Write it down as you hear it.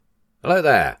Hello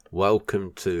there,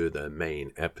 welcome to the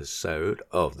main episode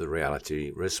of the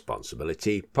Reality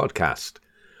Responsibility podcast,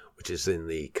 which is in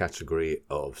the category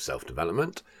of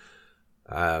self-development.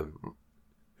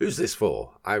 Who's this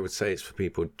for? I would say it's for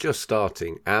people just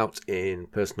starting out in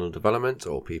personal development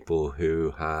or people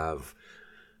who have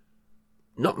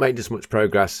not made as much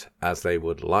progress as they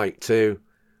would like to,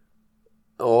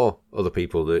 or other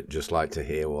people that just like to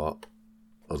hear what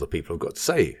other people have got to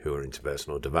say who are into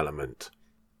personal development.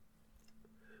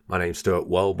 My name's Stuart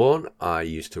Welborn. I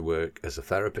used to work as a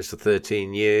therapist for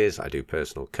 13 years. I do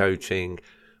personal coaching.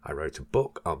 I wrote a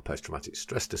book on post-traumatic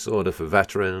stress disorder for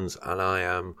veterans, and I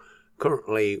am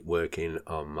currently working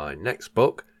on my next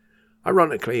book,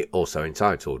 ironically also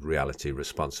entitled Reality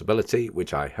Responsibility,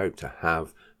 which I hope to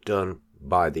have done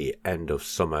by the end of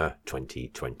summer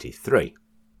 2023.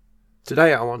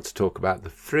 Today I want to talk about the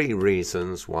 3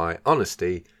 reasons why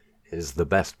honesty is the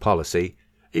best policy,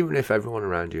 even if everyone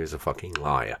around you is a fucking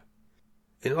liar.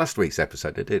 In last week's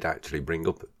episode, I did actually bring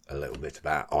up a little bit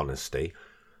about honesty,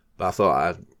 but I thought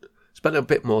I'd spend a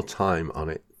bit more time on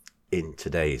it in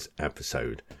today's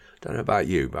episode. Don't know about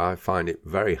you, but I find it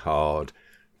very hard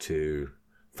to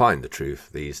find the truth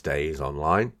these days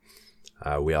online.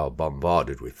 We are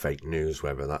bombarded with fake news,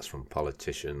 whether that's from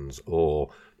politicians or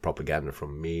propaganda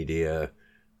from media,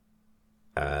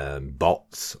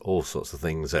 bots, all sorts of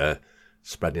things are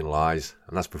spreading lies,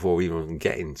 and that's before we even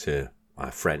get into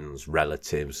our friends,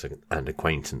 relatives and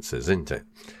acquaintances, isn't it?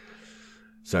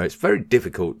 So it's very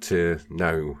difficult to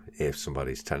know if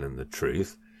somebody's telling the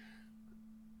truth,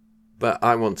 but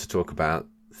I want to talk about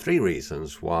 3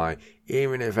 reasons why,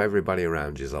 even if everybody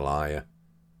around you is a liar,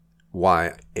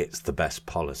 why it's the best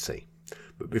policy.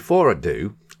 But before I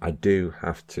do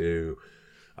have to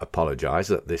apologise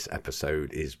that this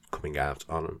episode is coming out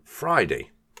on Friday.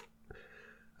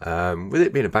 With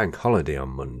it being a bank holiday on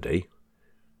Monday,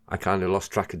 I kind of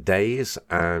lost track of days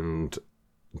and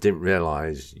didn't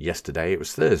realise yesterday it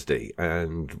was Thursday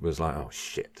and was like, oh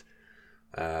shit.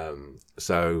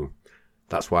 So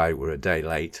that's why we're a day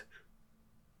late.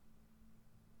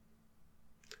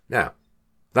 Now,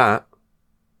 that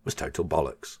was total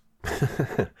bollocks.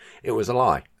 It was a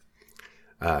lie.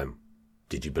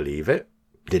 Did you believe it?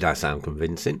 Did I sound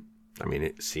convincing? I mean,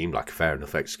 it seemed like a fair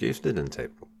enough excuse, didn't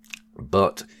it?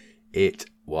 But it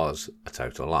was a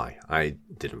total lie. I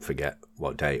didn't forget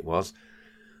what day it was.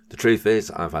 The truth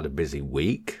is, I've had a busy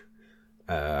week.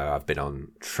 I've been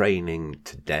on training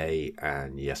today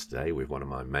and yesterday with one of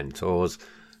my mentors.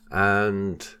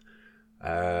 And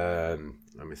let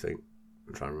me think.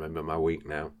 I'm trying to remember my week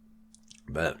now.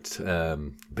 But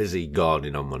busy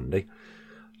gardening on Monday.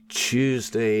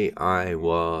 Tuesday, I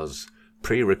was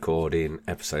pre-recording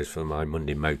episodes for my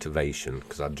Monday motivation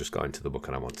because I'd just got into the book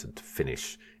and I wanted to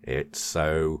finish it.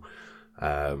 So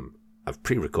I've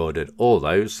pre-recorded all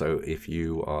those. So if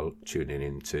you are tuning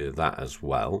into that as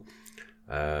well,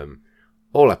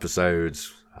 all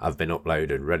episodes have been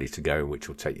uploaded, ready to go, which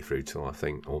will take you through till I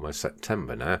think almost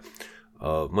September now,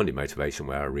 of Monday Motivation,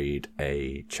 where I read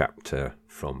a chapter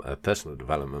from a personal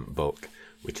development book,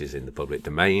 which is in the public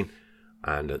domain.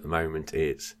 And at the moment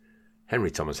it's Henry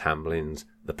Thomas Hamblin's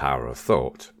The Power of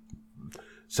Thought.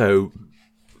 So,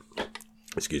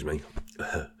 excuse me,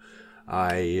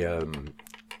 I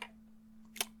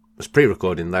was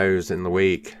pre-recording those in the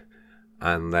week,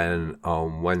 and then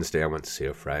on Wednesday I went to see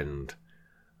a friend,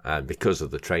 and because of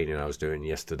the training I was doing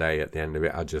yesterday, at the end of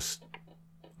it I just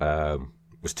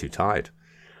was too tired.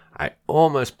 I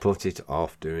almost put it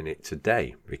off doing it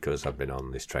today because I've been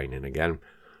on this training again,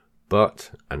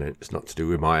 and it's not to do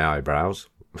with my eyebrows,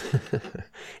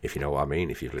 if you know what I mean,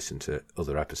 if you've listened to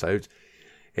other episodes.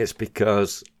 It's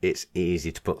because it's easy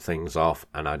to put things off,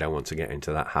 and I don't want to get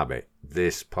into that habit.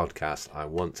 This podcast, I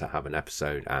want to have an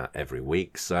episode out every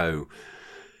week, so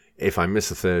if I miss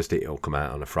a Thursday, it'll come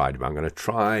out on a Friday, but I'm going to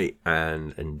try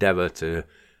and endeavour to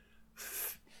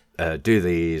do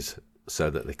these so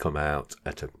that they come out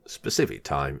at a specific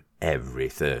time every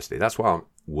Thursday. That's what I'm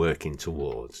working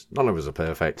towards. None of us are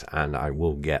perfect, and I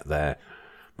will get there.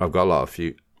 I've got a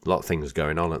lot of things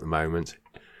going on at the moment.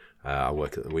 I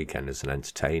work at the weekend as an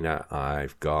entertainer.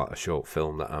 I've got a short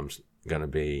film that I'm going to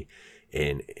be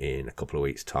in a couple of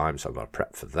weeks' time, so I've got to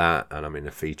prep for that. And I'm in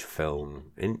a feature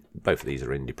film. Both of these are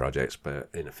indie projects,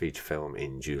 but in a feature film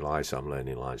in July, so I'm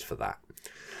learning lines for that.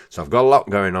 So I've got a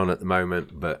lot going on at the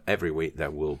moment, but every week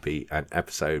there will be an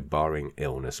episode barring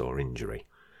illness or injury.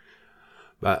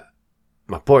 But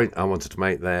my point I wanted to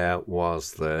make there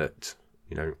was that,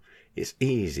 it's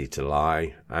easy to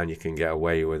lie and you can get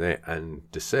away with it, and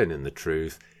discerning the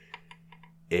truth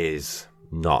is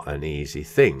not an easy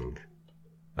thing.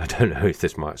 I don't know if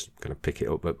this might's going to pick it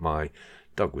up, but my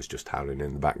Dog was just howling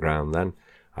in the background then.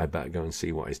 I better go and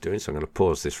see what he's doing. So I'm going to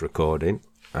pause this recording.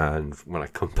 And when I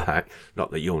come back,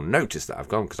 not that you'll notice that I've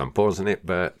gone because I'm pausing it,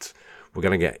 but we're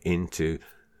going to get into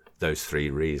those 3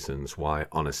 reasons why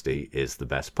honesty is the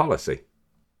best policy.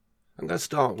 I'm going to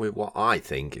start with what I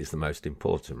think is the most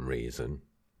important reason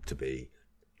to be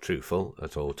truthful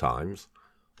at all times.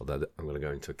 Although I'm going to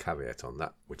go into a caveat on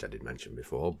that, which I did mention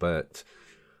before. But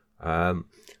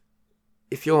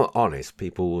if you're honest,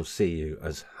 people will see you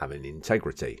as having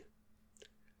integrity.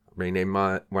 I mean,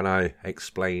 when I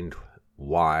explained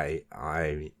why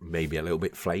I may be a little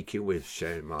bit flaky with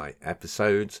sharing my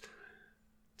episodes,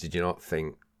 did you not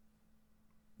think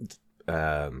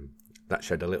that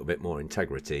showed a little bit more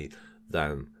integrity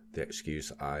than the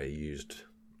excuse I used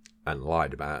and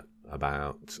lied about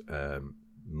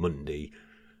Monday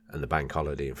and the bank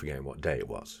holiday and forgetting what day it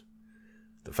was?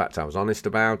 The fact I was honest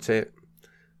about it,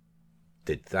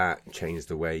 did that change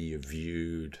the way you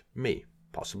viewed me?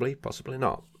 Possibly, possibly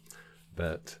not.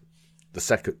 But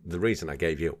the reason I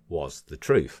gave you was the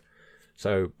truth.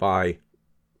 So by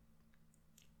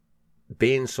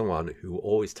being someone who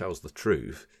always tells the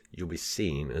truth, you'll be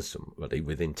seen as somebody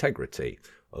with integrity,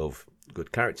 of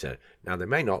good character. Now, they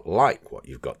may not like what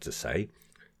you've got to say.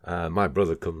 My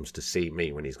brother comes to see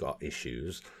me when he's got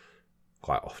issues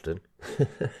quite often.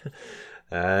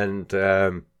 And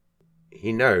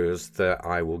he knows that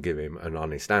I will give him an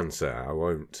honest answer. I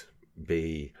won't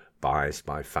be biased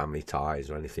by family ties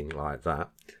or anything like that.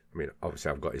 I mean,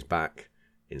 obviously I've got his back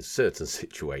in certain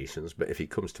situations, but if he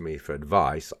comes to me for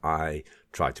advice, I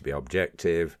try to be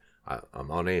objective. I'm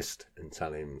honest and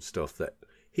tell him stuff that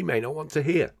he may not want to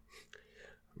hear.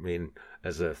 I mean,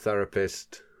 as a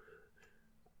therapist,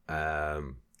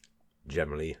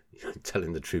 generally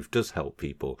telling the truth does help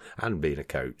people, and being a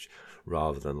coach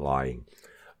rather than lying.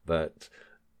 But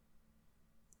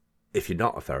if you're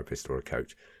not a therapist or a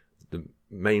coach, the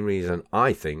main reason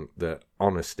I think that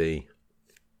honesty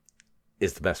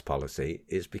is the best policy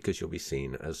is because you'll be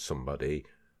seen as somebody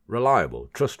reliable,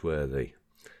 trustworthy,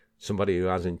 somebody who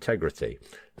has integrity.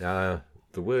 Now,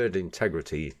 the word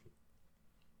integrity,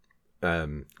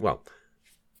 the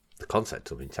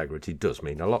concept of integrity does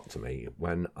mean a lot to me.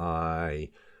 When I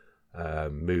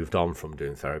moved on from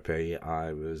doing therapy,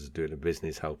 I was doing a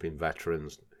business helping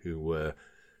veterans who were,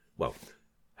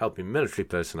 helping military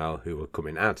personnel who were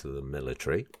coming out of the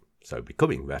military, so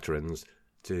becoming veterans,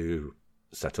 to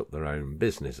set up their own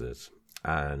businesses.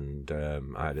 And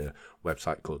I had a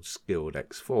website called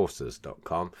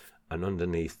skilledxforces.com, and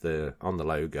underneath on the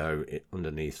logo,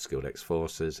 underneath Skilled X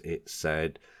Forces, it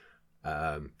said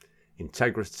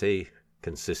integrity,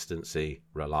 consistency,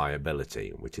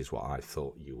 reliability, which is what I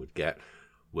thought you would get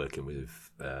working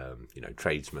with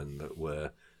tradesmen that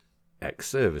were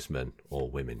ex-servicemen or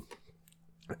women.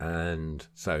 And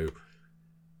so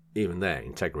even there,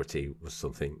 integrity was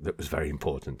something that was very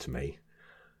important to me.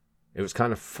 It was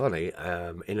kind of funny.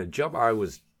 In a job I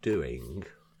was doing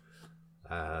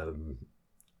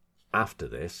after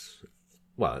this,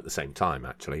 at the same time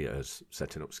actually as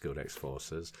setting up Skilled X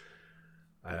Forces,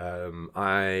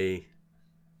 I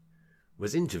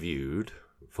was interviewed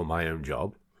for my own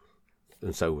job,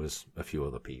 and so was a few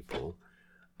other people.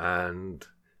 And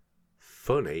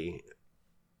funny,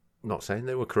 not saying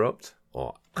they were corrupt,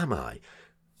 or am I?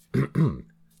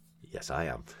 Yes, I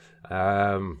am.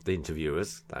 The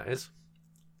interviewers, that is.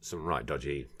 Some right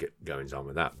dodgy goings on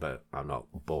with that, but I'll not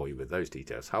bore you with those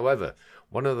details. However,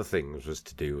 one of the things was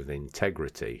to do with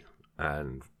integrity.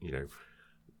 And,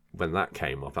 when that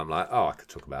came up, I'm like, I could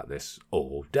talk about this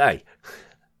all day.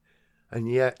 And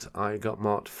yet I got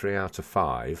marked 3 out of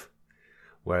 5,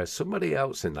 whereas somebody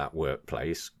else in that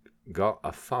workplace got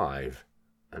a 5.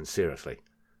 And seriously,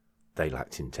 they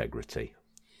lacked integrity.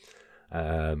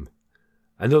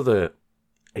 Another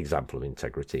example of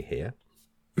integrity here.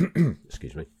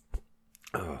 Excuse me.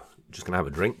 Just going to have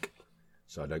a drink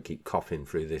so I don't keep coughing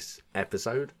through this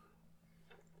episode.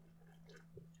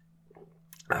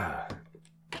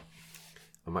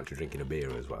 I'm actually drinking a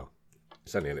beer as well.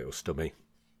 It's only a little stubby.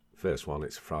 First one,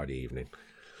 it's Friday evening.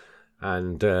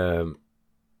 And have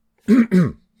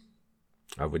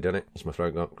we done it? Has my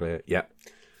throat got clear? Yeah.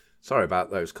 Sorry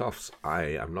about those coughs.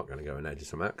 I am not going to go and edit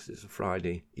some acts. It's a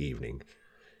Friday evening.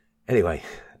 Anyway,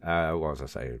 what was I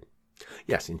saying?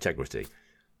 Yes, integrity.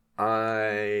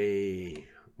 I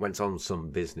went on some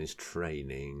business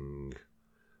training.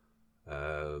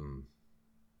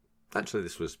 Actually,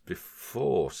 this was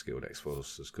before Skilled X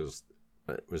Forces, because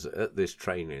it was at this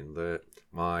training that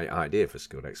my idea for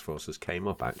Skilled X Forces came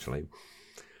up, actually.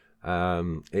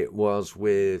 It was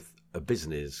with a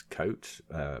business coach,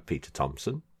 Peter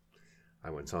Thompson, I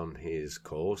went on his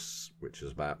course, which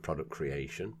was about product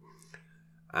creation,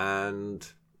 and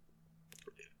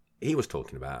he was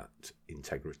talking about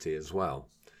integrity as well.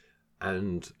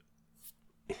 And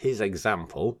his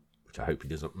example, which I hope he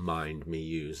doesn't mind me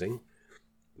using,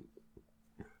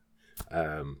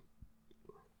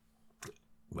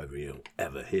 whether he'll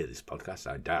ever hear this podcast,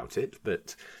 I doubt it,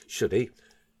 but should he,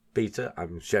 Peter,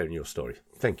 I'm sharing your story.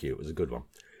 Thank you, it was a good one.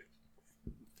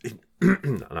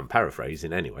 And I'm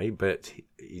paraphrasing anyway, but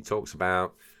he talks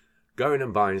about going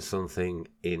and buying something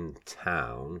in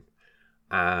town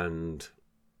and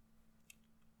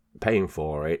paying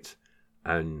for it,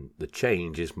 and the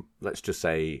change is, let's just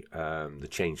say, the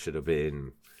change should have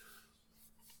been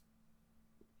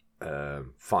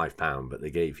 £5, but they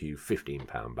gave you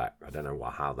 £15 back. I don't know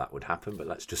how that would happen, but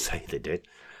let's just say they did.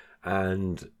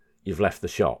 And you've left the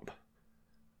shop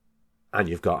and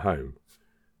you've got home.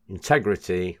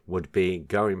 Integrity would be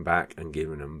going back and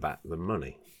giving them back the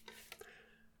money.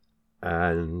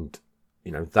 And,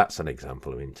 that's an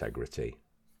example of integrity,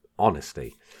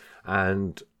 honesty.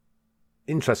 And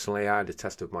interestingly, I had a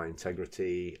test of my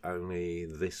integrity only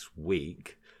this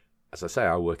week. As I say,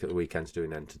 I work at the weekends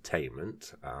doing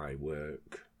entertainment. I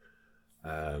work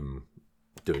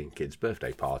doing kids'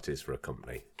 birthday parties for a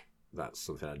company. That's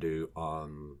something I do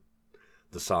on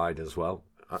the side as well.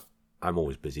 I'm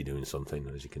always busy doing something,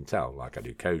 as you can tell. Like I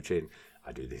do coaching,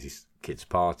 I do these kids'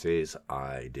 parties,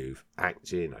 I do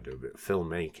acting, I do a bit of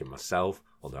filmmaking myself,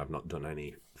 although I've not done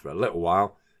any for a little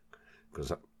while because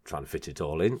I'm trying to fit it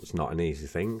all in. It's not an easy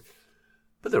thing,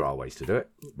 but there are ways to do it,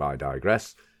 but I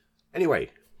digress. Anyway,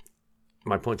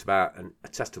 my point about a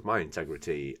test of my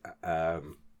integrity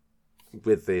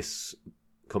with this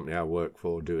company I work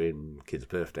for doing kids'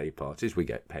 birthday parties, we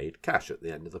get paid cash at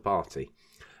the end of the party.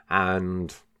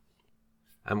 And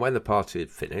when the party had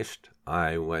finished,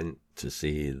 I went to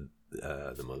see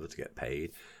the mother to get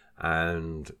paid,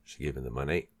 and she gave me the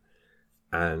money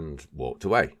and walked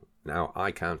away. Now,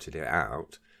 I counted it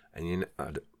out, and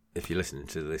if you're listening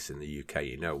to this in the UK,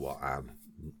 you know what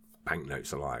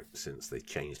banknotes are like since they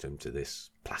changed them to this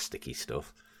plasticky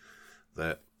stuff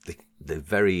that they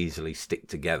very easily stick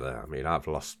together. I mean, I've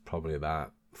lost probably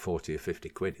about 40 or 50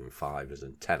 quid in fivers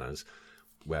and tenors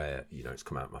where, it's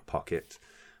come out of my pocket.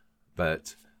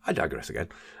 But I digress again.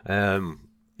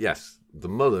 Yes, the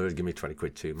mother had given me 20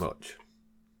 quid too much.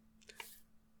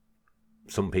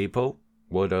 Some people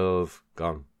would have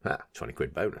gone, 20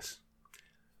 quid bonus.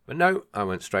 But no, I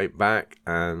went straight back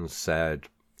and said,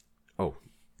 oh,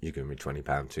 you're giving me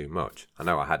 £20 too much. I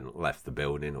know I hadn't left the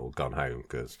building or gone home,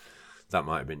 because that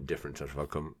might have been different if I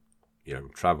come,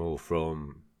 travel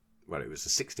from, it was a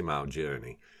 60-mile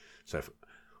journey. So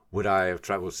would I have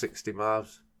travelled 60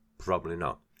 miles? Probably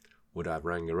not. Would I have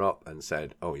rang her up and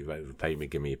said, oh, you've overpaid me,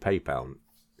 give me your PayPal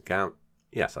account?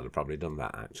 Yes, I'd have probably done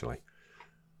that, actually.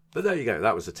 But there you go.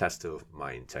 That was a test of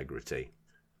my integrity.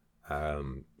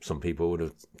 Some people would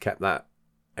have kept that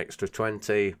extra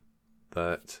 20,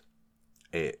 but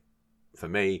for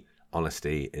me,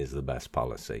 honesty is the best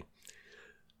policy.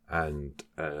 And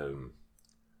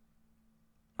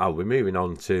I'll be moving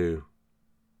on to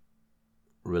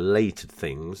related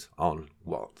things on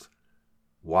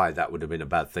why that would have been a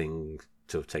bad thing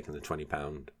to have taken the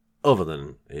 £20, other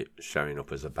than it showing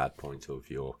up as a bad point of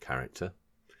your character,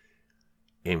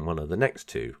 in one of the next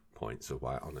 2 points of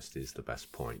why honesty is the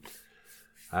best point.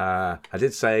 I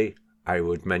did say I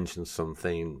would mention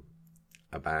something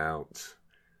about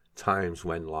times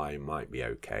when lying might be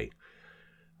okay.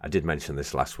 I did mention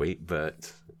this last week,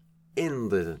 but in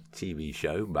the TV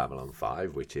show Babylon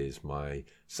 5, which is my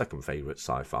second favourite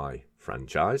sci-fi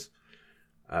franchise,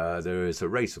 there is a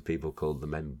race of people called the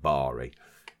Membari.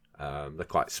 They're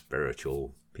quite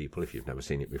spiritual people, if you've never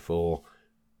seen it before,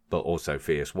 but also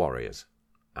fierce warriors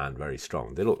and very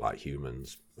strong. They look like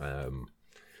humans.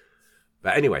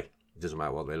 But anyway, it doesn't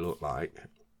matter what they look like.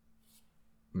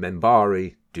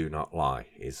 Membari do not lie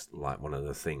is like one of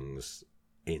the things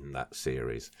in that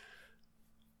series.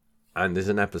 And there's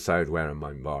an episode where a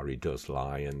Membari does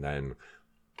lie, and then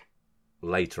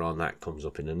later on that comes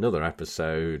up in another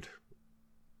episode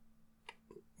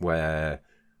where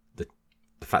the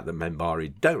fact that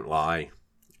Membari don't lie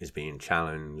is being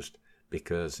challenged,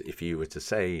 because if you were to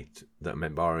say that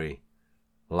Membari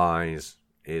lies,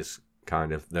 is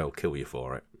kind of, they'll kill you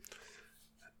for it.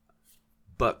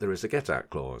 But there is a get-out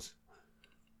clause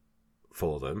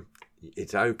for them.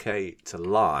 It's okay to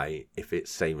lie if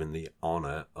it's saving the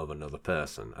honour of another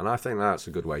person. And I think that's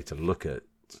a good way to look at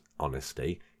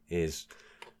honesty, is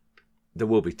there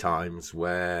will be times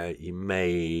where you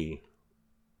may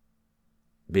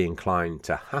be inclined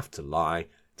to have to lie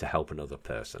to help another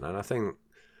person. And I think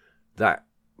that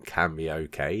can be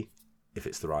okay if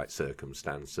it's the right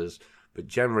circumstances, but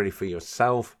generally for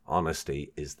yourself,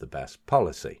 honesty is the best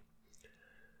policy.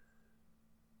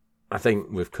 I think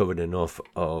we've covered enough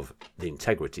of the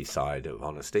integrity side of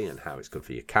honesty and how it's good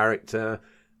for your character,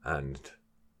 and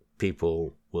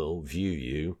people will view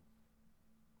you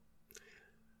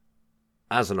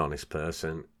as an honest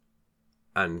person.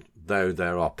 And though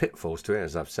there are pitfalls to it,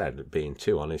 as I've said, being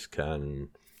too honest can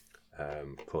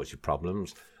cause you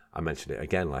problems. I mentioned it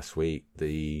again last week,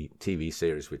 the TV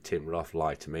series with Tim Roth,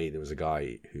 Lie to Me. There was a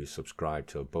guy who subscribed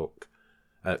to a book,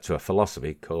 to a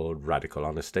philosophy called Radical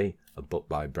Honesty, a book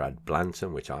by Brad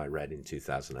Blanton, which I read in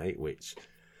 2008, which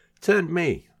turned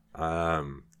me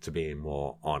to being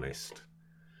more honest.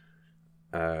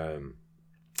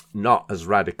 Not as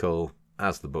radical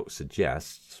as the book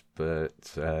suggests,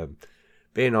 but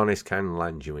being honest can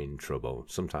land you in trouble.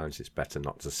 Sometimes it's better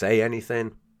not to say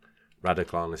anything.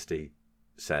 Radical honesty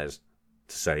says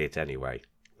to say it anyway.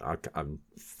 I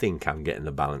think I'm getting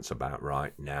the balance about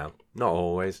right now. Not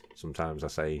always. Sometimes I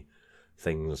say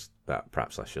things that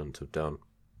perhaps I shouldn't have done.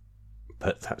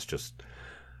 But that's just...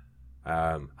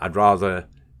 I'd rather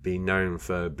be known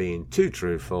for being too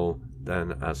truthful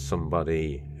than as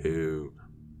somebody who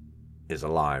is a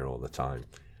liar all the time.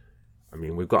 I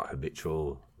mean, we've got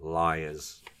habitual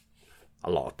liars. A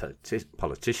lot of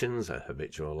politicians are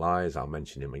habitual liars. I'll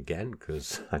mention him again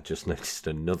because I just noticed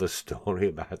another story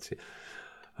about it.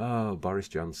 Oh, Boris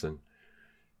Johnson.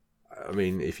 I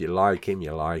mean, if you like him,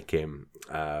 you like him.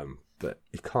 But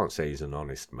you can't say he's an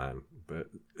honest man. But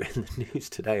in the news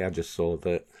today, I just saw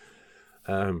that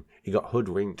he got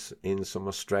hoodwinked in some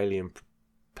Australian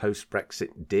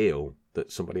post-Brexit deal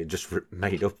that somebody had just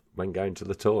made up when going to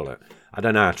the toilet. I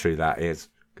don't know how true that is,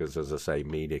 because as I say,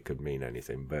 media could mean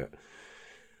anything. But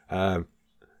a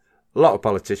lot of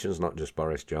politicians, not just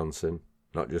Boris Johnson,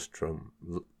 not just Trump,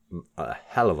 a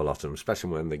hell of a lot of them,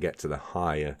 especially when they get to the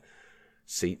higher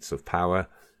seats of power,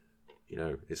 you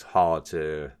know, it's hard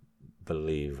to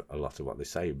believe a lot of what they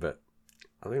say. But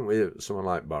I think with someone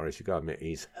like Boris, you've got to admit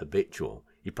he's habitual.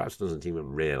 He perhaps doesn't even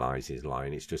realise he's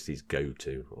lying. It's just his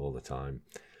go-to all the time.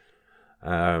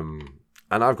 And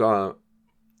I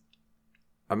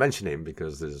mention him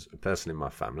because there's a person in my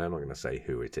family, I'm not going to say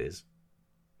who it is,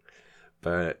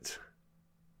 but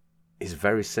he's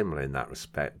very similar in that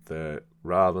respect, that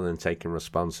rather than taking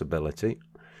responsibility,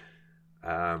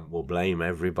 will blame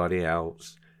everybody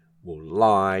else, will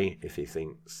lie if they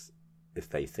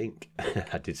think,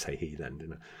 I did say he then,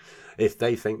 didn't I? If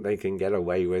they think they can get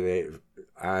away with it,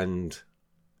 and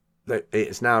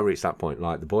it's now reached that point,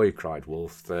 like the boy who cried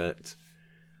wolf, that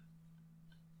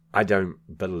I don't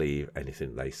believe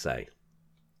anything they say.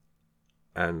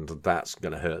 And that's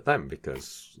going to hurt them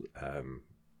because,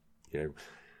 you know,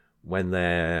 when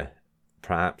they're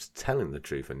perhaps telling the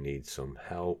truth and need some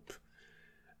help,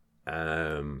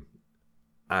 I'm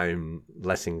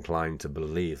less inclined to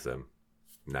believe them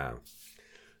now.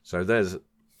 So there's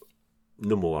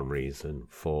number one reason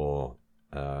for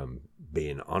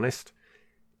being honest,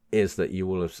 is that you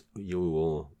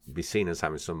will be seen as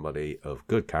having somebody of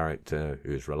good character,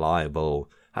 who's reliable,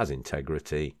 has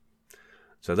integrity.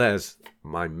 So there's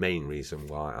my main reason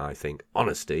why I think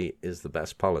honesty is the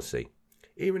best policy.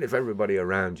 Even if everybody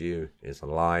around you is a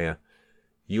liar,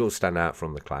 you'll stand out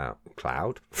from the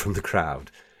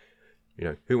crowd. You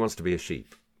know, who wants to be a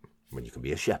sheep when you can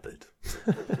be a shepherd?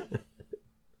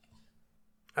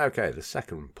 Okay, the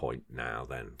second point now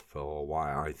then for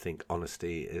why I think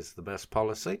honesty is the best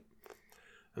policy.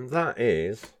 And that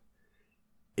is,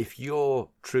 if you're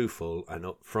truthful and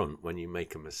upfront when you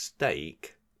make a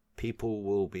mistake, people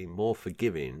will be more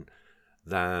forgiving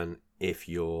than if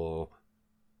you're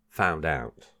found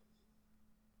out.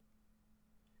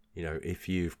 You know, if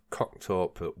you've cocked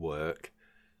up at work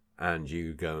and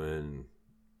you go and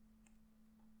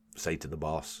say to the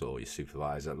boss or your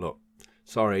supervisor, look,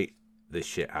 sorry, this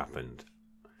shit happened.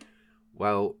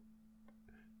 Well,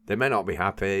 they may not be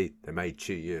happy, they may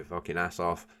chew your fucking ass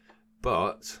off,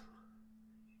 but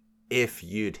if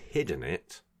you'd hidden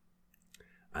it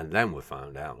and then were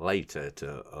found out later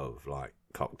to have like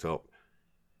cocked up,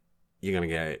 you're going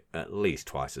to get it at least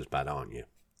twice as bad, aren't you?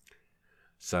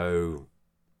 So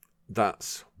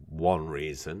that's one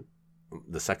reason,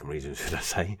 the second reason should I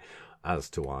say, as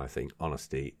to why I think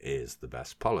honesty is the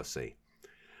best policy.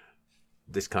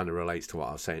 This kind of relates to what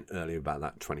I was saying earlier about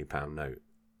that £20 note.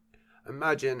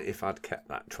 Imagine if I'd kept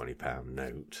that £20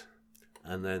 note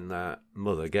and then that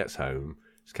mother gets home,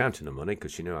 is counting the money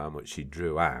because she knew how much she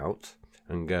drew out,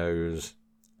 and goes,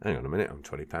 hang on a minute, I'm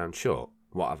 £20 short.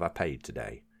 What have I paid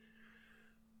today?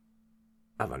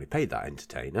 I've only paid that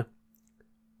entertainer.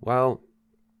 Well,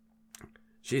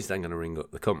 she's then going to ring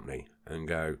up the company and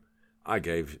go, I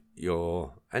gave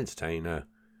your entertainer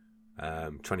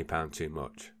 £20 too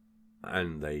much,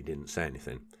 and they didn't say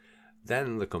anything.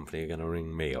 Then the company are going to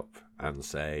ring me up and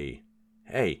say,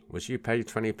 hey, was you paid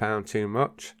 £20 too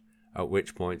much? At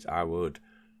which point I would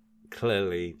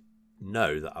clearly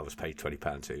know that I was paid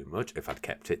 £20 too much, if I'd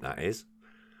kept it, that is.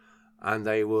 And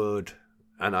I would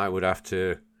have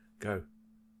to go,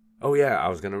 oh yeah, I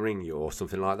was going to ring you, or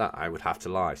something like that. I would have to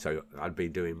lie. So I'd be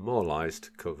doing more lies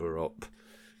to cover up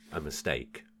a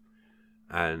mistake.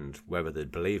 And whether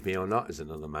they'd believe me or not is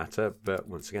another matter. But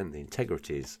once again, the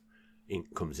integrity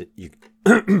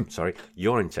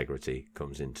your integrity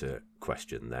comes into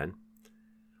question then.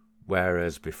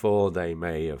 Whereas before they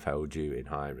may have held you in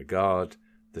high regard,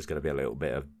 there's going to be a little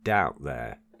bit of doubt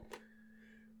there.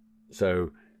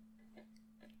 So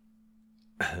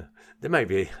there may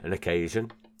be an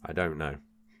occasion, I don't know.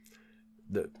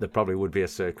 There probably would be a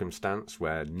circumstance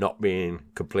where not being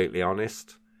completely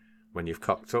honest when you've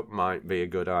cocked up might be a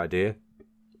good idea.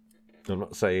 I'm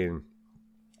not saying,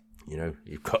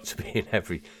 you've got to be in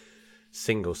every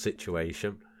single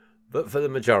situation. But for the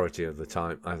majority of the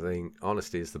time, I think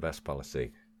honesty is the best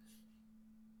policy.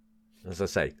 As I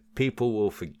say, people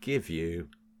will forgive you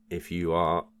if you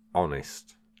are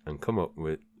honest and come up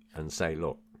with and say,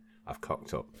 look, I've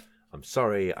cocked up. I'm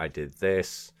sorry I did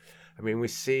this. I mean, we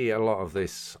see a lot of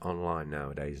this online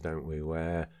nowadays, don't we,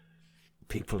 where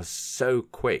people are so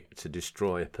quick to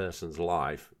destroy a person's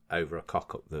life over a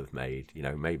cock-up they've made.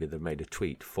 Maybe they've made a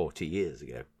tweet 40 years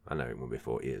ago. I know it won't be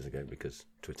 40 years ago because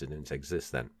Twitter didn't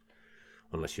exist then.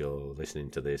 Unless you're listening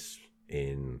to this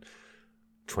in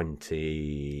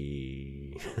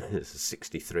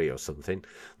 2063 or something,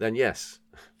 then yes,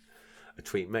 a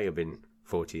tweet may have been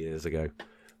 40 years ago.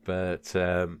 But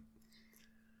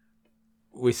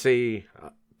we see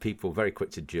people very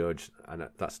quick to judge, and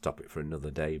that's a topic for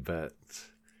another day. But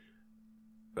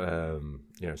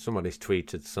somebody's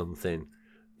tweeted something,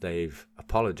 they've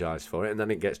apologised for it, and then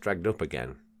it gets dragged up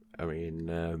again. I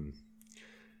mean,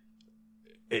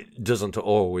 it doesn't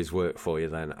always work for you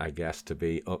then, I guess, to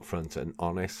be upfront and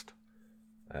honest.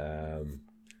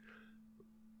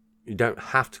 You don't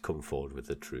have to come forward with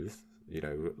the truth.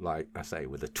 Like I say,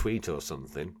 with a tweet or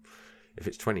something. If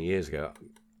it's 20 years ago,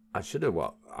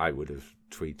 I would have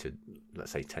tweeted,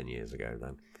 let's say 10 years ago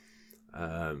then.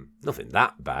 Nothing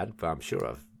that bad, but I'm sure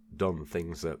I've done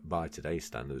things that by today's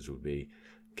standards would be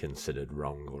considered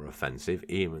wrong or offensive,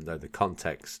 even though the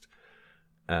context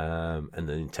and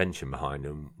the intention behind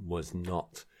them was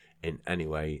not in any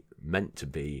way meant to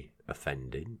be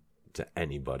offending to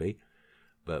anybody.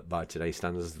 But by today's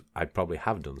standards, I probably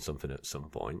have done something at some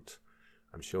point.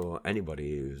 I'm sure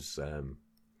anybody who's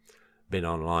been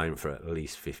online for at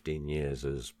least 15 years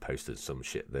has posted some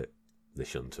shit that they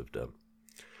shouldn't have done.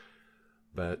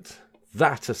 But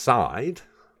that aside,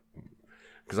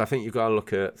 because I think you've got to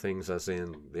look at things as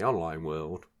in the online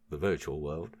world, the virtual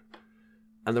world,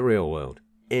 and the real world.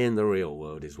 In the real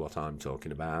world is what I'm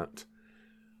talking about.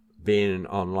 Being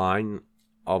online,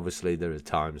 obviously there are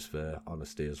times for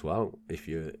honesty as well. If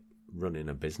you're running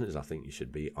a business, I think you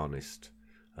should be honest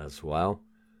as well.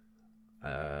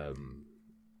 For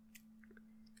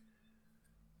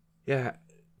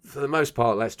the most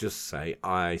part, let's just say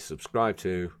I subscribe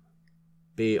to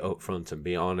be upfront and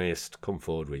be honest, come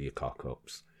forward with your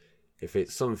cock-ups. If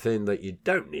it's something that you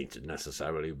don't need to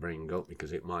necessarily bring up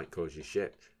because it might cause you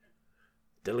shit,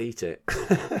 delete it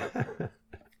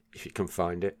if you can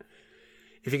find it.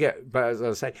 But as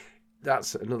I say,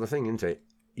 that's another thing, isn't it?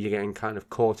 You're getting kind of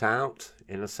caught out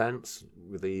in a sense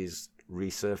with these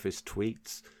resurfaced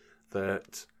tweets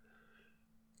that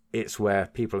it's where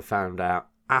people have found out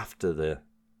after the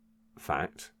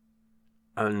fact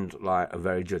and are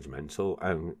very judgmental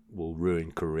and will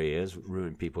ruin careers,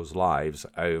 ruin people's lives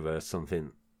over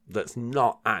something that's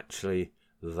not actually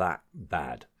that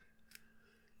bad.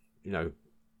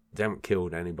 They haven't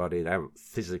killed anybody, they haven't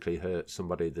physically hurt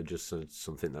somebody, they just said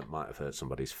something that might have hurt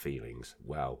somebody's feelings.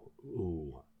 Well,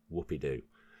 whoopee-doo.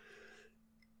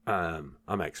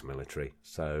 I'm ex-military,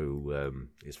 so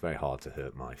it's very hard to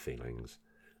hurt my feelings.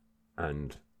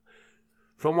 And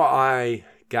from what I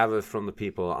gather from the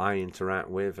people I interact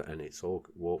with, and it's all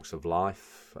walks of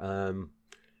life, I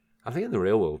think in the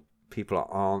real world, people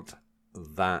aren't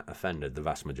that offended, the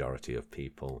vast majority of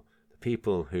people. The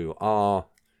people who are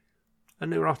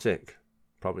neurotic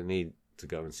probably need to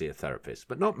go and see a therapist,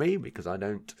 but not me, because I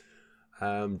don't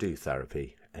do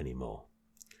therapy anymore.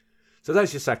 So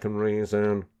that's your second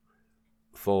reason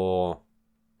for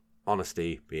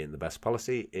honesty being the best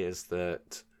policy, is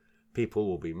that people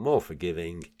will be more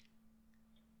forgiving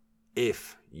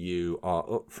if you are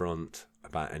upfront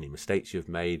about any mistakes you've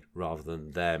made rather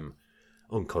than them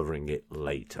uncovering it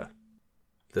later.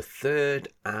 The third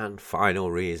and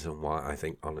final reason why I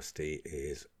think honesty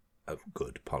is a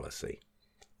good policy,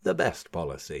 the best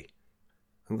policy,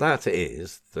 and that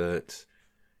is that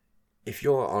if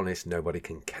you're honest, nobody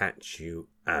can catch you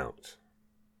out.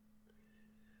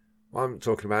 What I'm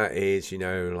talking about is,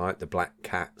 like the black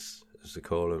cats, as they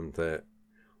call them, that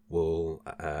will,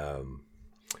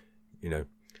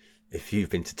 if you've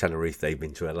been to Tenerife, they've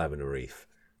been to 11 Tenerife.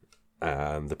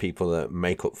 The people that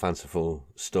make up fanciful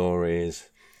stories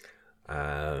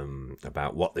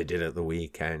about what they did at the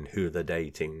weekend, who they're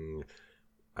dating,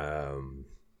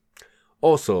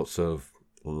 all sorts of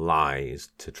lies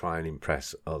to try and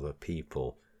impress other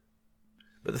people.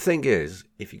 But the thing is,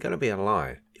 if you're going to be a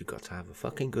liar, you've got to have a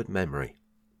fucking good memory.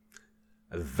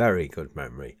 A very good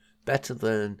memory. Better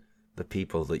than the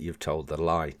people that you've told the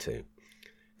lie to.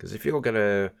 Because if you're going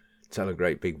to tell a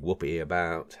great big whoopee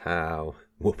about how...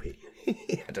 Whoopee.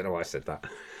 I don't know why I said that.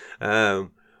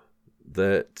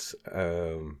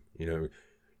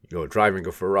 You're driving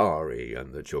a Ferrari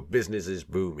and that your business is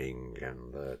booming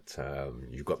and that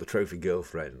you've got the trophy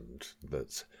girlfriend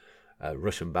that's a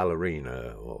Russian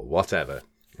ballerina or whatever,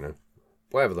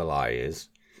 whatever the lie is.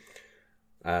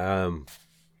 Well,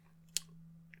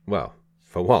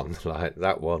 for one, like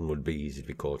that one would be easy to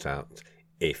be caught out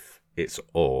if it's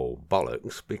all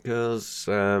bollocks, because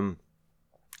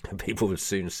people would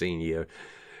soon see you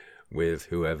with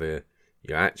whoever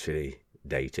you're actually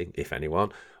dating, if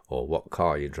anyone, or what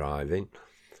car you're driving.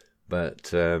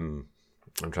 But I'm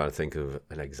trying to think of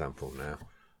an example now.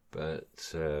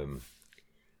 But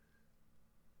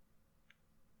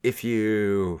if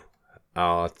you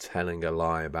are telling a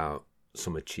lie about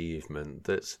some achievement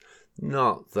that's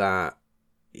not that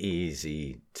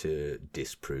easy to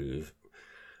disprove,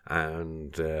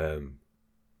 and I'm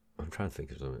trying to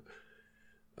think of something.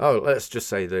 Oh, let's just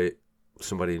say that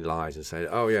somebody lies and says,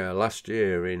 oh yeah, last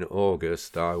year in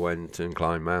August I went and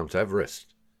climbed Mount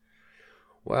Everest.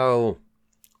 Well,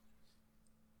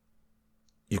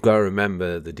 you've got to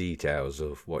remember the details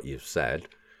of what you've said.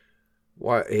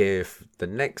 What if the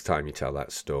next time you tell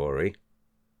that story,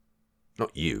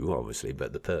 not you obviously,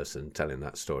 but the person telling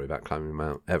that story about climbing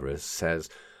Mount Everest says,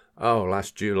 oh,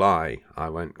 last July I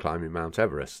went climbing Mount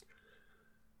Everest.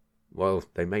 Well,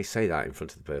 they may say that in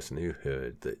front of the person who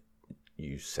heard that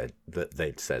you said that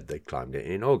they'd said they climbed it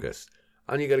in August,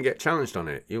 and you're going to get challenged on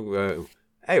it. You'll go,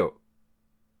 hey, you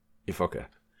fucker,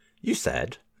 you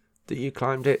said that you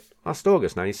climbed it last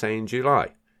August, now you're saying July.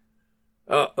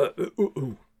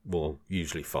 Will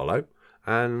usually follow,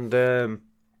 and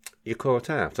you're caught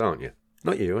out, aren't you?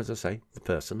 Not you, as I say, the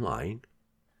person lying,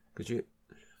 because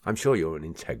I'm sure you're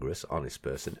an integrous, honest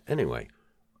person anyway.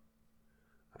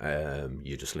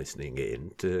 You're just listening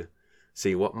in to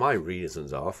see what my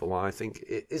reasons are for why I think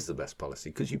it is the best policy,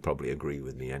 because you probably agree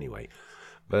with me anyway.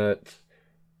 But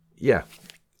yeah,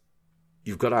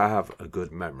 you've got to have a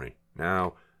good memory.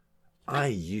 Now, I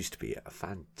used to be a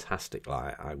fantastic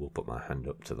liar. I will put my hand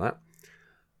up to that.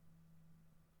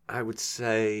 I would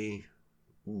say,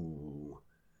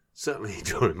 certainly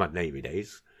during my Navy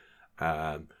days,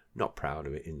 not proud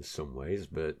of it in some ways,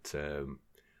 but a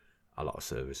lot of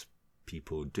service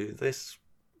people do this.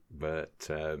 But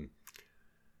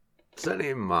certainly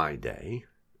in my day,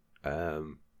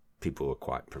 people were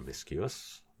quite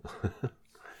promiscuous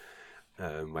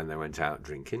when they went out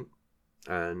drinking,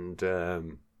 and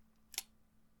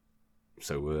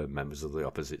so were members of the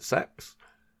opposite sex.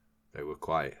 They were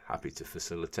quite happy to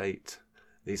facilitate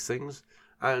these things.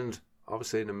 And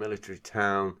obviously in a military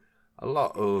town, a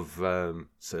lot of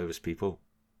service people,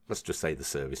 let's just say the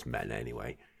servicemen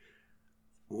anyway,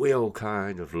 we all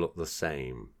kind of look the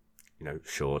same.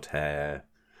 Short hair,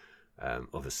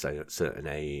 of a certain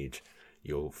age.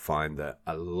 You'll find that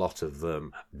a lot of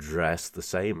them dress the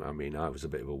same. I mean, I was a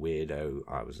bit of a weirdo.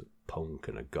 I was a punk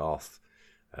and a goth.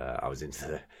 I was into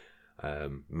the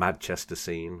Manchester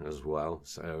scene as well.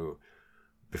 So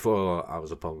before I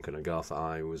was a punk and a goth,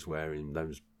 I was wearing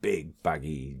those big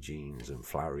baggy jeans and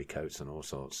flowery coats and all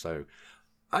sorts. So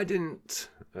I didn't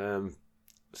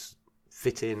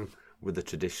fit in with the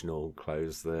traditional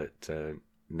clothes that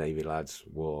Navy lads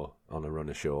wore on a run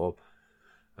ashore.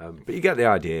 But you get the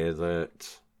idea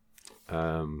that,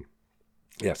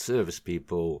 service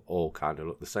people all kind of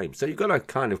look the same. So you've got to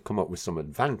kind of come up with some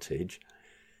advantage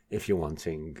if you're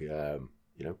wanting,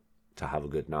 to have a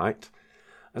good night.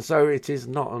 And so it is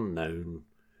not unknown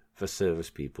for service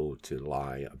people to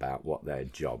lie about what their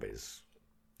job is.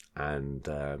 And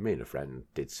me and a friend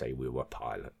did say we were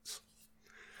pilots.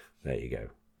 There you go.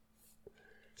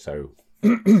 So,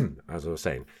 as I was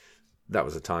saying, that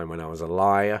was a time when I was a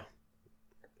liar.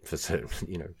 For certain,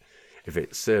 if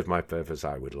it served my purpose,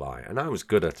 I would lie. And I was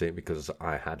good at it because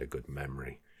I had a good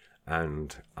memory.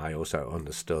 And I also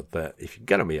understood that if you're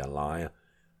going to be a liar,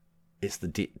 it's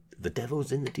the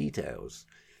devil's in the details.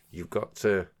 You've got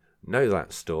to know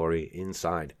that story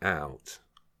inside out,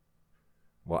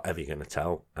 whatever you're going to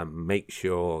tell, and make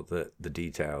sure that the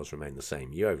details remain the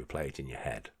same. You overplay it in your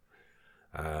head.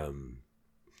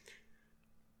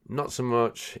 Not so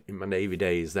much in my Navy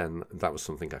days then. That was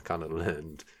something I kind of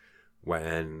learned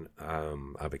when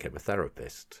I became a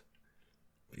therapist.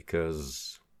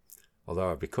 Because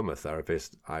although I've become a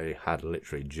therapist, I had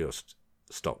literally just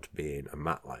stopped being a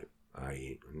matlock,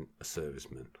 i.e. a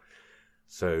serviceman.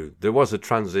 So there was a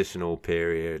transitional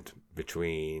period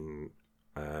between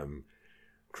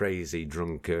crazy,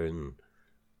 drunken,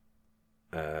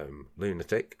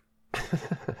 lunatic.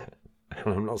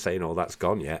 I'm not saying all that's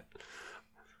gone yet.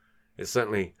 It's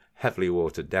certainly heavily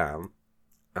watered down.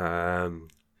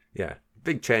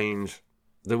 Big change.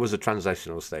 There was a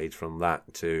transitional stage from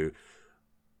that to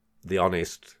the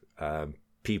honest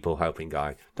people helping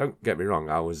guy. Don't get me wrong,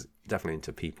 I was definitely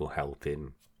into people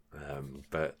helping.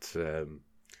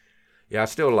 I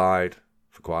still lied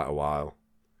for quite a while.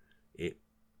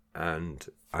 And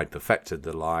I perfected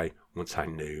the lie once I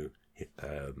knew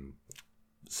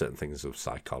certain things of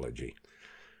psychology,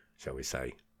 shall we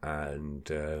say. And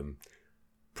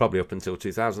probably up until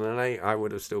 2008, I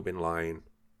would have still been lying.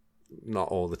 Not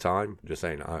all the time, just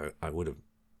saying I would have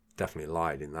definitely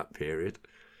lied in that period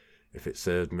if it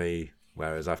served me.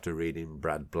 Whereas after reading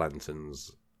Brad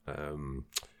Blanton's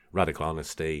Radical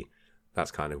Honesty,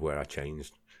 that's kind of where I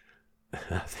changed.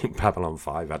 I think Babylon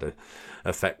 5 had an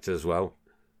effect as well.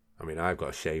 I mean, I've got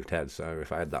a shaved head, so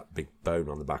if I had that big bone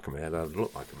on the back of my head, I'd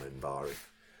look like a Minbari.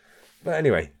 But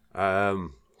anyway, I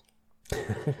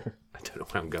don't know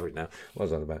where I'm going now. What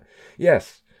was that about?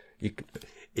 Yes, the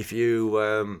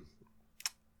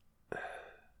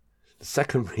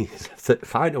second reason, the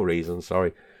final reason,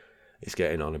 sorry, it's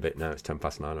getting on a bit now. It's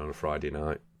 9:10 on a Friday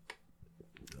night.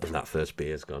 And that first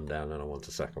beer's gone down and I want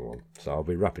a second one. So I'll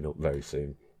be wrapping up very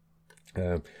soon.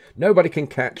 Nobody can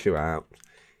catch you out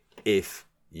if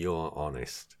you're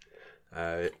honest.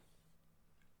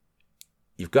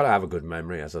 You've got to have a good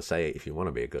memory, as I say, if you want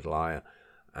to be a good liar.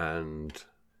 And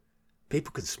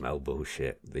people can smell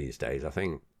bullshit these days. I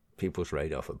think people's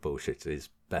radar for bullshit is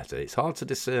better. It's hard to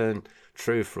discern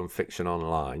truth from fiction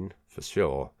online, for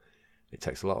sure. It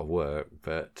takes a lot of work.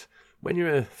 But when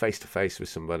you're face-to-face with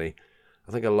somebody,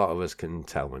 I think a lot of us can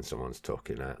tell when someone's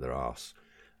talking out their arse.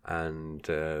 And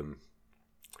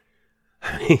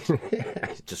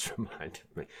it just reminded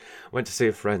me. I went to see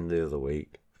a friend the other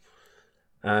week,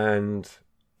 and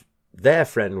their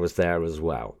friend was there as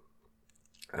well.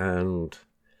 And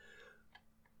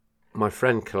my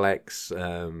friend collects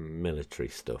military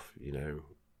stuff,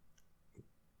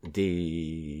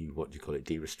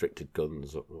 de-restricted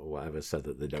guns or whatever, so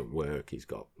that they don't work. He's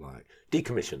got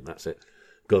decommissioned, that's it.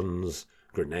 Guns,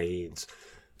 grenades,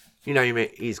 you know,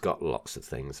 he's got lots of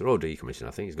things. They're all decommissioned.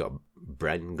 I think he's got a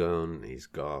Bren gun. He's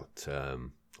got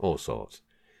all sorts.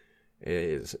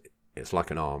 It's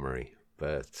like an armory,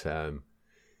 but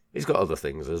he's got other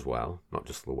things as well, not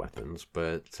just the weapons.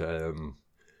 But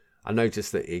I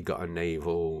noticed that he got a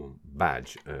naval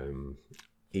badge,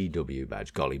 EW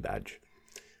badge, Golly badge,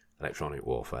 electronic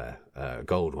warfare,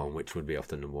 gold one, which would be off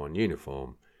the #1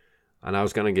 uniform. And I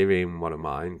was going to give him one of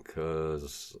mine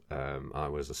because I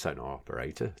was a sonar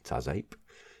operator, TASAPE,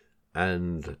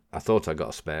 and I thought I got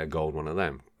a spare gold one of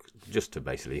them, just to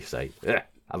basically say,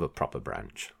 have a proper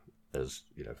branch, as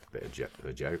a bit of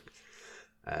a joke.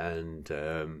 And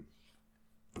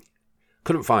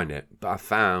couldn't find it, but I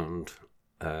found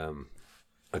a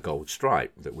gold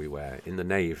stripe that we wear in the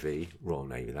Navy, Royal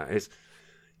Navy that is.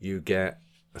 You get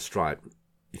a stripe.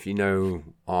 If you know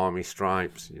Army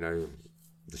stripes, the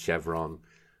chevron,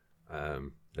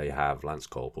 they have Lance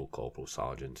Corporal, Corporal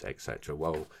Sergeant, etc.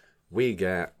 Well, we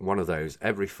get one of those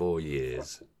every 4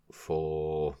 years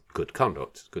for good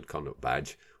conduct. Good conduct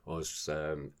badge was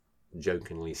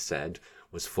jokingly said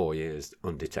was 4 years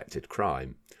undetected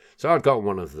crime. So I'd got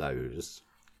one of those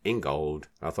in gold.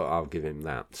 I thought I'll give him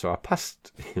that. So I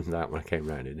passed him that when I came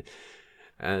round,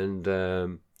 and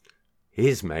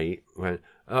his mate went,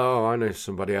 "Oh, I know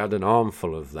somebody had an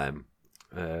armful of them."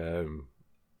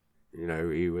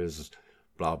 He was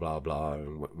blah, blah, blah,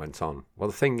 and went on. Well,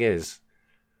 the thing is,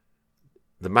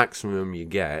 the maximum you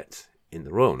get in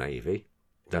the Royal Navy,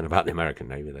 don't know about the American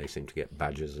Navy, they seem to get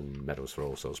badges and medals for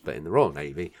all sorts, but in the Royal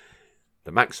Navy,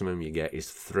 the maximum you get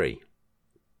is 3.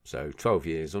 So 12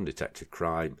 years undetected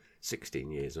crime,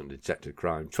 16 years undetected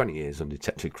crime, 20 years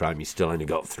undetected crime, you still only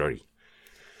got 3.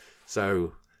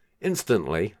 So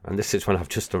instantly, and this is when I've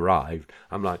just arrived,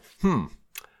 I'm like,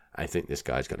 I think this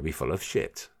guy's going to be full of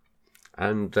shit.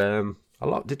 And a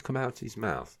lot did come out of his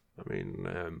mouth. I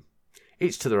mean,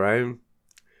 each to their own.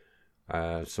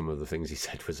 Some of the things he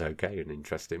said was okay and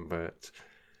interesting, but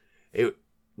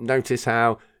notice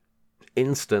how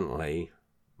instantly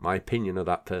my opinion of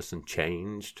that person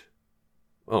changed.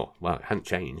 Oh, well, it hadn't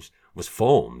changed, was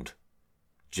formed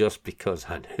just because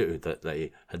I knew that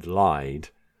they had lied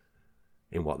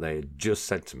in what they had just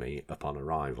said to me upon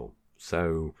arrival.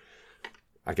 So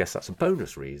I guess that's a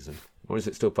bonus reason. Or is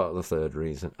it still part of the third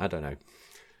reason? I don't know.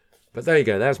 But there you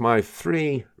go. There's my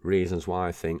 3 reasons why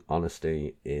I think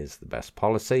honesty is the best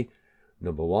policy.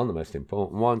 Number 1, the most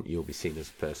important one, you'll be seen as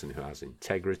a person who has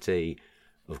integrity,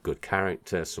 of good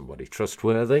character, somebody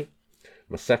trustworthy.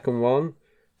 My second one,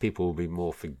 people will be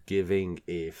more forgiving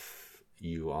if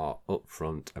you are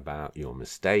upfront about your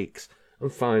mistakes.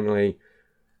 And finally,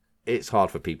 it's hard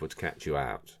for people to catch you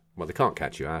out. Well, they can't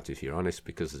catch you out if you're honest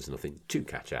because there's nothing to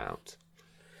catch out.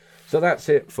 So that's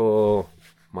it for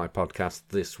my podcast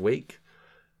this week.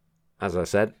 As I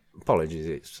said, apologies,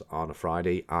 it's on a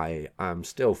Friday. I am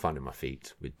still finding my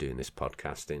feet with doing this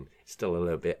podcasting. It's still a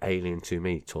little bit alien to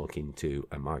me, talking to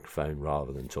a microphone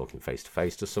rather than talking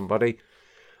face-to-face to somebody.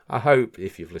 I hope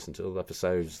if you've listened to other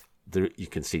episodes, you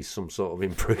can see some sort of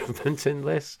improvement in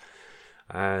this.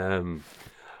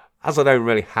 As I don't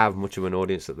really have much of an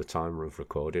audience at the time of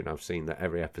recording, I've seen that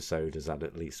every episode has had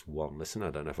at least one listener.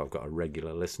 I don't know if I've got a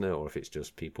regular listener or if it's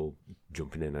just people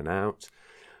jumping in and out.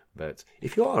 But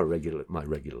if you are my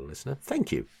regular listener,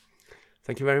 thank you.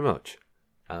 Thank you very much.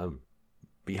 But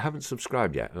you haven't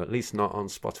subscribed yet, or at least not on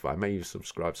Spotify. Maybe you've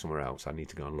subscribed somewhere else. I need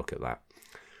to go and look at that.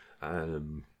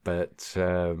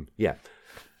 Yeah.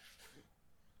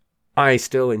 I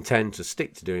still intend to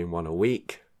stick to doing one a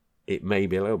week. It may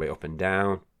be a little bit up and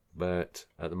down. But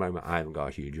at the moment, I haven't got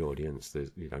a huge audience.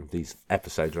 These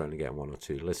episodes are only getting 1 or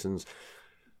 2 listens,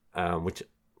 which,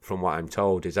 from what I'm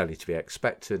told, is only to be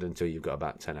expected until you've got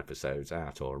about 10 episodes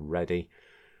out already.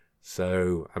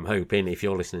 So I'm hoping if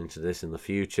you're listening to this in the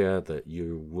future that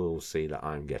you will see that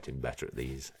I'm getting better at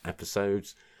these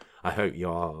episodes. I hope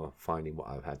you are finding what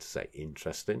I've had to say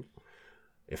interesting.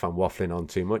 If I'm waffling on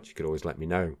too much, you could always let me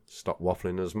know. Stop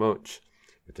waffling as much.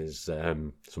 If there's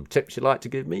some tips you'd like to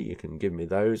give me, you can give me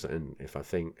those, and if I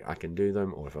think I can do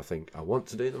them, or if I think I want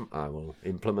to do them, I will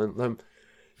implement them.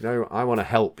 I want to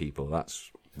help people. That's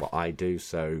what I do.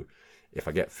 So if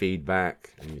I get feedback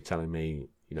and you're telling me,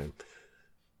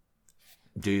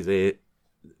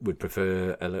 would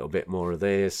prefer a little bit more of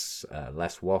this,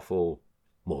 less waffle,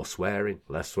 more swearing,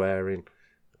 less swearing.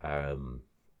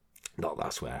 Not that I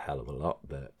swear a hell of a lot,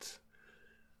 but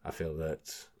I feel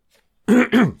that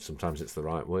sometimes it's the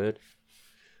right word.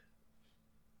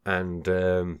 And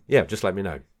just let me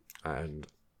know. And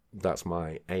that's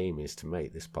my aim, is to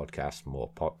make this podcast more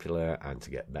popular and to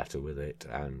get better with it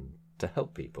and to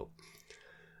help people.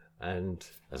 And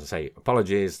as I say,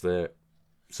 apologies that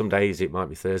some days it might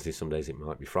be Thursday, some days it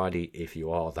might be Friday, if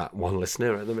you are that one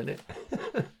listener at the minute.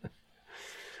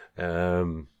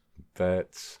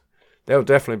 But there'll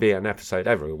definitely be an episode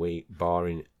every week,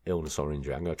 barring illness or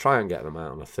injury. I'm going to try and get them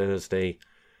out on a Thursday.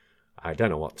 I don't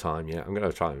know what time yet. I'm going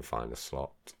to try and find a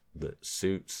slot that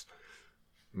suits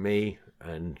me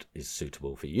and is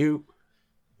suitable for you.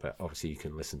 But obviously you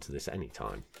can listen to this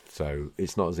anytime. So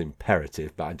it's not as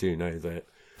imperative, but I do know that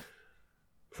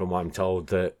from what I'm told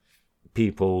that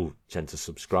people tend to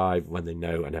subscribe when they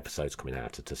know an episode's coming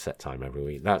out at a set time every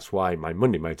week. That's why my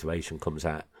Monday Motivation comes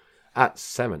out at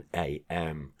 7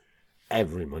 a.m.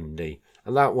 every Monday.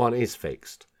 And that one is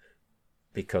fixed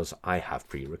because I have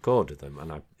pre-recorded them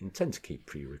and I intend to keep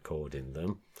pre-recording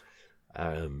them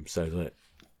so that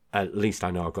at least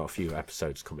I know I've got a few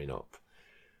episodes coming up.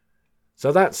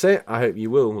 So that's it. I hope you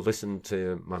will listen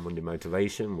to my Monday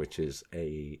Motivation, which is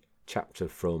a chapter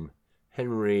from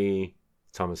Henry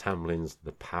Thomas Hamlin's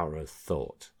The Power of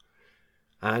Thought.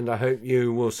 And I hope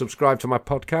you will subscribe to my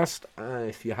podcast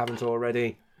if you haven't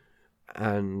already.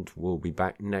 And we'll be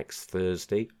back next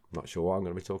Thursday. Not sure what I'm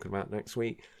going to be talking about next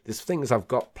week. There's things I've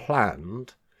got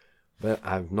planned, but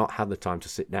I've not had the time to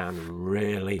sit down and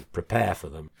really prepare for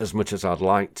them as much as I'd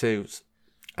like to.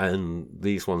 And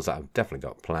these ones that I've definitely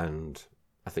got planned,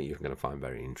 I think you're going to find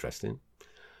very interesting.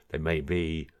 They may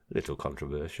be a little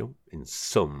controversial in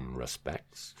some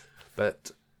respects,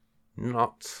 but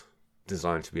not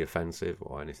designed to be offensive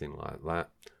or anything like that.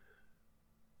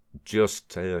 Just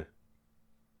to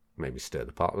maybe stir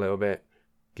the pot a little bit,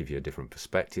 give you a different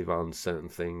perspective on certain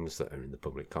things that are in the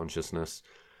public consciousness,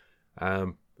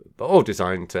 but all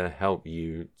designed to help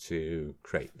you to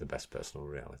create the best personal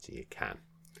reality you can.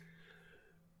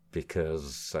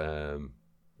 because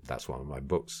that's what my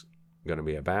book's going to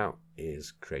be about,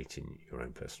 is creating your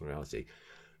own personal reality.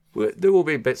 There will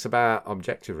be bits about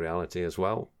objective reality as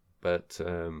well, but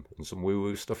and some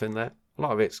woo-woo stuff in there. A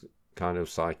lot of it's kind of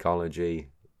psychology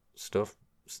stuff,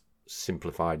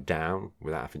 simplified down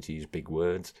without having to use big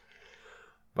words.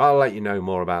 But I'll let you know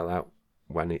more about that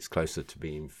when it's closer to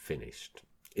being finished.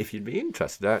 If you'd be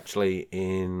interested actually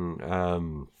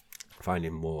in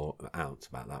finding more out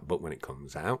about that book when it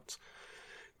comes out,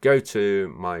 go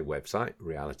to my website,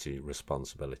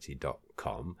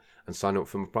 realityresponsibility.com, and sign up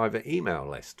for my private email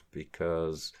list,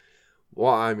 because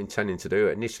what I'm intending to do,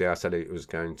 initially I said it was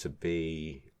going to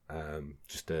be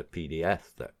just a PDF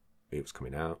that it was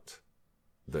coming out,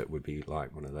 that would be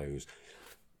like one of those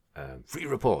free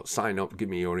reports, sign up, give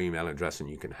me your email address and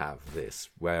you can have this,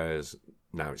 whereas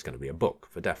now it's going to be a book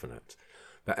for definite.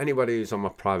 But anybody who's on my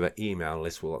private email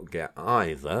list will get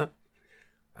either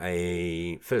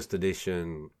a first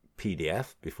edition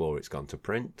PDF before it's gone to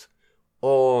print,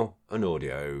 or an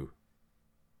audio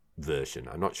version.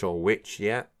 I'm not sure which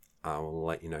yet. I'll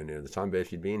let you know near the time. But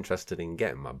if you'd be interested in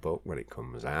getting my book when it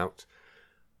comes out,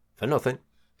 for nothing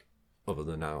other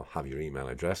than I'll have your email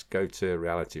address, go to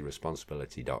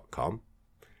realityresponsibility.com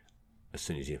as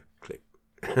soon as you click,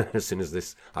 as soon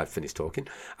as I've finished talking,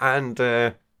 and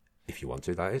if you want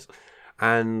to, that is,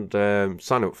 and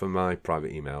sign up for my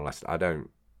private email list.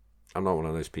 I'm not one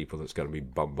of those people that's going to be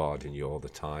bombarding you all the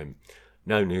time.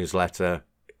 No newsletter.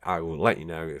 I will let you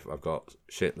know if I've got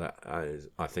shit that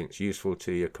I think is useful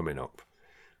to you coming up.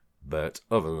 But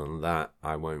other than that,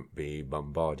 I won't be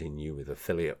bombarding you with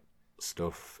affiliate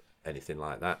stuff, anything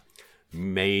like that.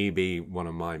 Maybe one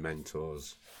of my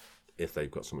mentors, if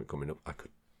they've got something coming up, I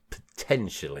could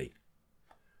potentially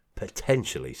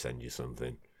send you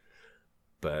something.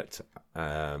 But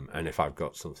and if I've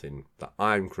got something that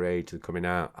I'm created coming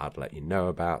out, I'd let you know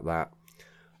about that.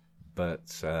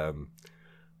 But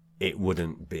it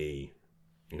wouldn't be,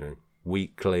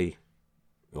 weekly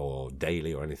or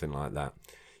daily or anything like that.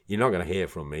 You're not going to hear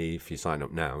from me if you sign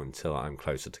up now until I'm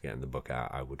closer to getting the book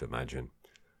out, I would imagine.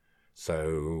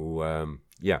 So,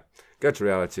 go to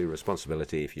Reality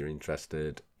Responsibility if you're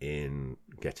interested in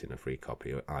getting a free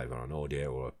copy, either on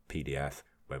audio or a PDF,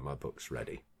 when my book's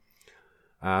ready.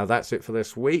 That's it for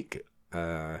this week.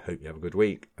 Hope you have a good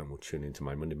week, and we'll tune into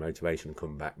my Monday Motivation and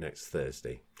come back next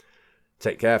Thursday.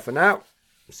 Take care for now.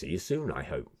 See you soon, I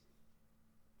hope.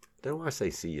 Don't know why I say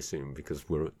see you soon, because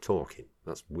we're talking.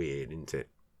 That's weird, isn't it?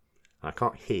 I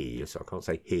can't hear you, so I can't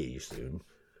say hear you soon.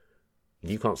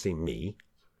 You can't see me.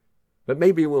 But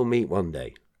maybe we'll meet one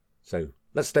day. So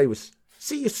let's stay with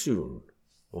see you soon,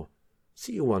 or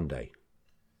see you one day.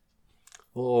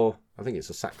 Or, I think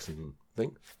it's a Saxon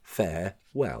thing,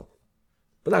 farewell.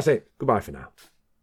 But that's it. Goodbye for now.